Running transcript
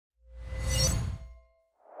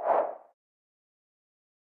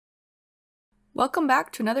Welcome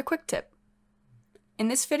back to another quick tip. In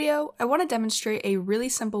this video, I want to demonstrate a really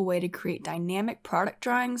simple way to create dynamic product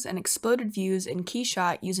drawings and exploded views in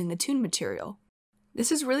KeyShot using the Toon material. This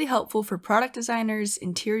is really helpful for product designers,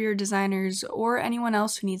 interior designers, or anyone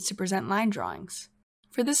else who needs to present line drawings.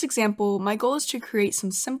 For this example, my goal is to create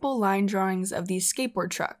some simple line drawings of these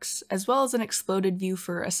skateboard trucks, as well as an exploded view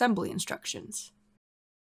for assembly instructions.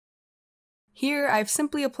 Here, I've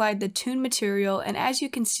simply applied the Toon material, and as you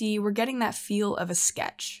can see, we're getting that feel of a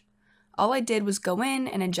sketch. All I did was go in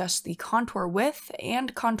and adjust the contour width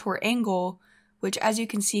and contour angle, which as you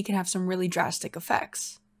can see can have some really drastic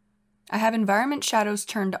effects. I have environment shadows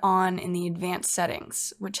turned on in the advanced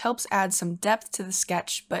settings, which helps add some depth to the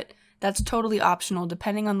sketch, but that's totally optional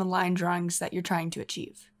depending on the line drawings that you're trying to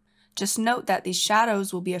achieve. Just note that these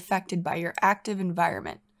shadows will be affected by your active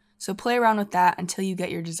environment, so play around with that until you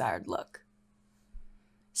get your desired look.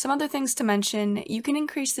 Some other things to mention: you can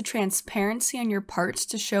increase the transparency on your parts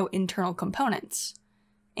to show internal components.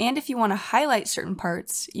 And if you want to highlight certain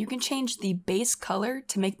parts, you can change the base color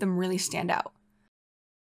to make them really stand out.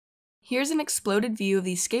 Here's an exploded view of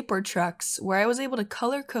these skateboard trucks where I was able to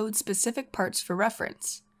color code specific parts for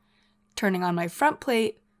reference. Turning on my front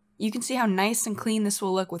plate, you can see how nice and clean this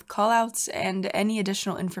will look with callouts and any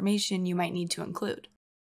additional information you might need to include.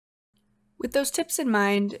 With those tips in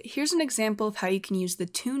mind, here's an example of how you can use the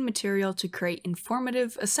Toon material to create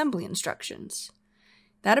informative assembly instructions.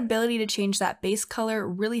 That ability to change that base color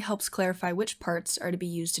really helps clarify which parts are to be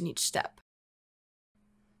used in each step.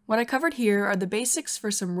 What I covered here are the basics for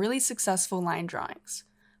some really successful line drawings.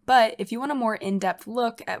 But if you want a more in-depth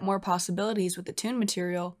look at more possibilities with the Toon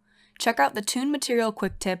material, check out the Toon material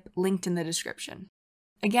quick tip linked in the description.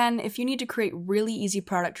 Again, if you need to create really easy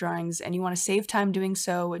product drawings and you want to save time doing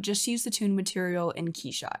so, just use the Toon material in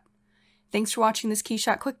KeyShot. Thanks for watching this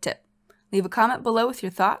KeyShot quick tip. Leave a comment below with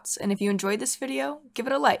your thoughts, and if you enjoyed this video, give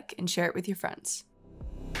it a like and share it with your friends.